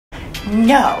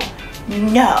no,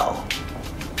 no.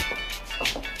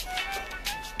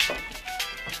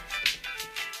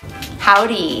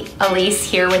 Howdy, Elise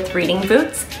here with Reading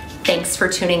Boots. Thanks for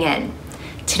tuning in.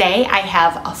 Today I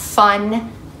have a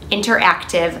fun,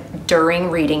 interactive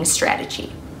during reading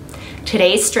strategy.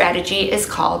 Today's strategy is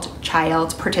called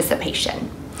child participation.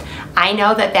 I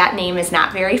know that name is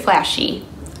not very flashy,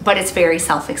 but it's very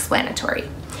self-explanatory.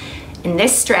 In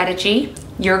this strategy,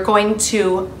 you're going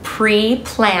to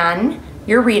pre-plan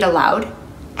your read aloud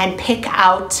and pick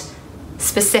out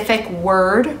specific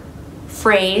word,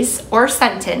 phrase, or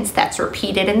sentence that's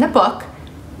repeated in the book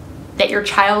that your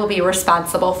child will be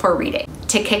responsible for reading.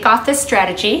 To kick off this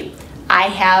strategy, I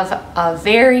have a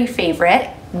very favorite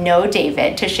No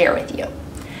David to share with you.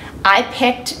 I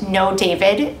picked No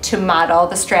David to model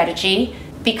the strategy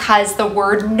because the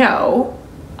word no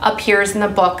appears in the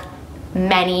book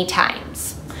many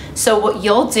times. So what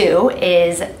you'll do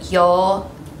is you'll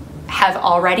have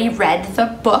already read the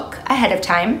book ahead of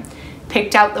time,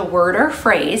 picked out the word or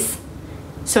phrase,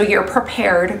 so you're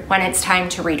prepared when it's time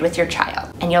to read with your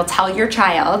child. And you'll tell your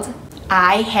child,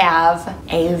 I have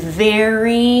a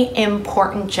very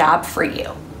important job for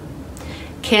you.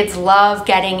 Kids love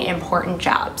getting important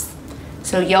jobs.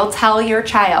 So you'll tell your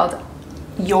child,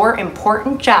 your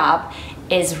important job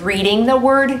is reading the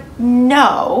word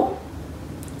no,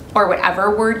 or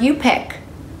whatever word you pick,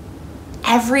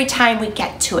 every time we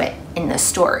get to it in the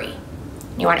story.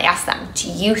 You want to ask them, do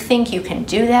you think you can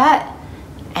do that?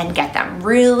 And get them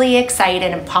really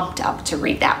excited and pumped up to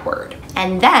read that word.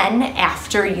 And then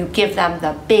after you give them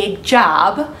the big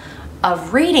job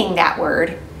of reading that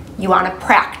word, you want to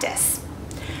practice.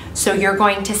 So you're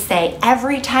going to say,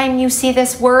 every time you see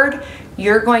this word,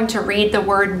 you're going to read the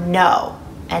word no.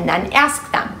 And then ask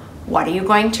them, what are you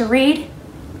going to read?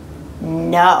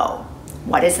 No.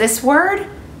 What is this word?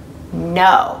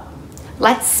 No.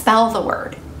 Let's spell the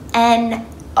word.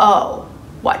 N-O.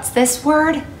 What's this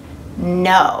word?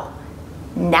 No.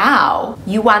 Now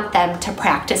you want them to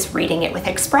practice reading it with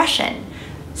expression.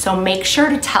 So make sure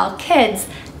to tell kids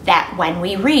that when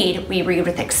we read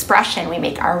with expression. We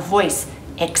make our voice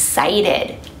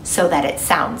excited so that it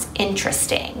sounds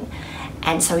interesting.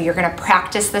 And so you're going to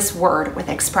practice this word with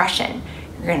expression.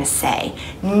 You're going to say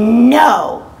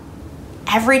no.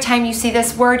 Every time you see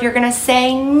this word, you're going to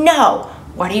say no.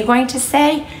 What are you going to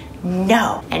say?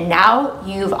 No. And now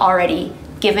you've already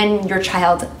given your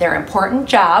child their important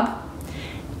job.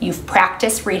 You've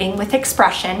practiced reading with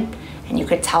expression, and you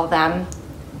could tell them,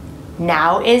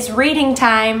 now is reading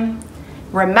time.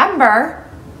 Remember,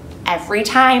 every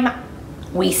time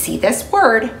we see this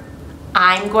word,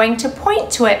 I'm going to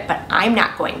point to it, but I'm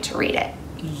not going to read it.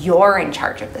 You're in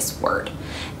charge of this word.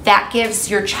 That gives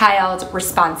your child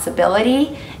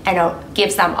responsibility and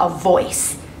gives them a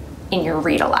voice in your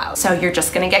read aloud. So you're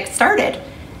just gonna get started,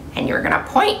 and you're gonna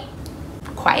point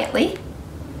quietly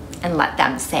and let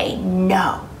them say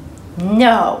no.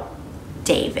 No,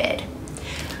 David.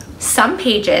 Some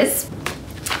pages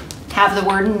have the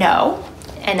word no,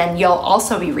 and then you'll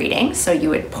also be reading, so you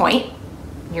would point,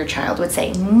 your child would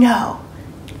say no,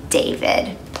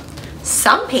 David.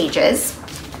 Some pages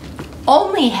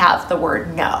only have the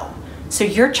word no, so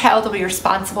your child will be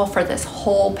responsible for this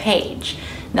whole page.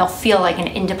 And they'll feel like an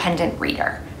independent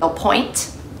reader. They'll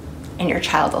point, and your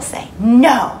child will say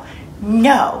no,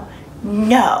 no,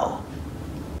 no.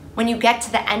 When you get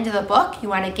to the end of the book, you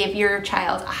want to give your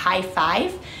child a high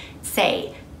five.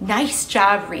 Say, nice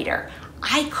job, reader.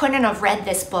 I couldn't have read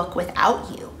this book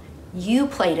without you. You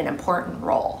played an important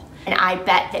role. And I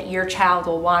bet that your child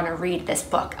will want to read this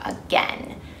book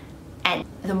again. And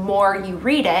the more you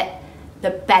read it,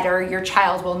 the better your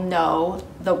child will know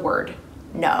the word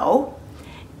no,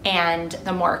 and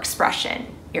the more expression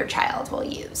your child will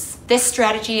use. This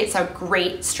strategy is a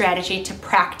great strategy to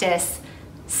practice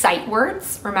sight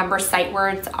words. Remember, sight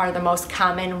words are the most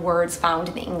common words found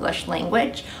in the English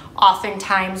language.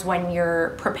 Oftentimes when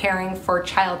you're preparing for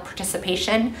child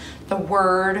participation, the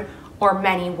word or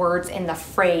many words in the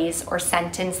phrase or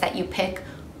sentence that you pick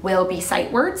will be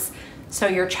sight words. So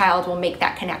your child will make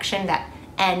that connection that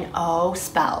N-O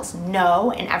spells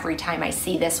no, and every time I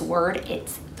see this word,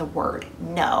 it's the word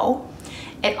no.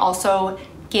 It also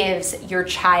gives your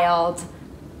child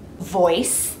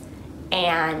voice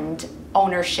and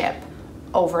ownership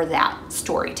over that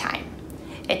story time.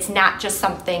 It's not just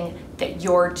something that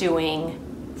you're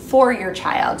doing for your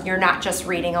child. You're not just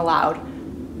reading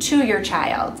aloud to your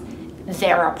child.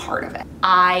 They're a part of it.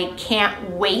 I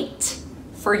can't wait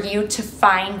for you to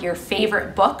find your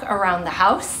favorite book around the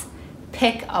house.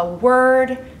 Pick a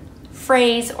word,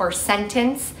 phrase, or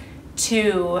sentence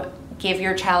to give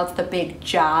your child the big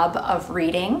job of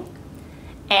reading,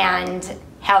 and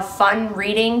have fun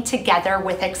reading together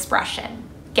with expression.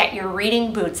 Get your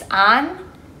reading boots on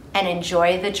and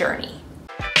enjoy the journey.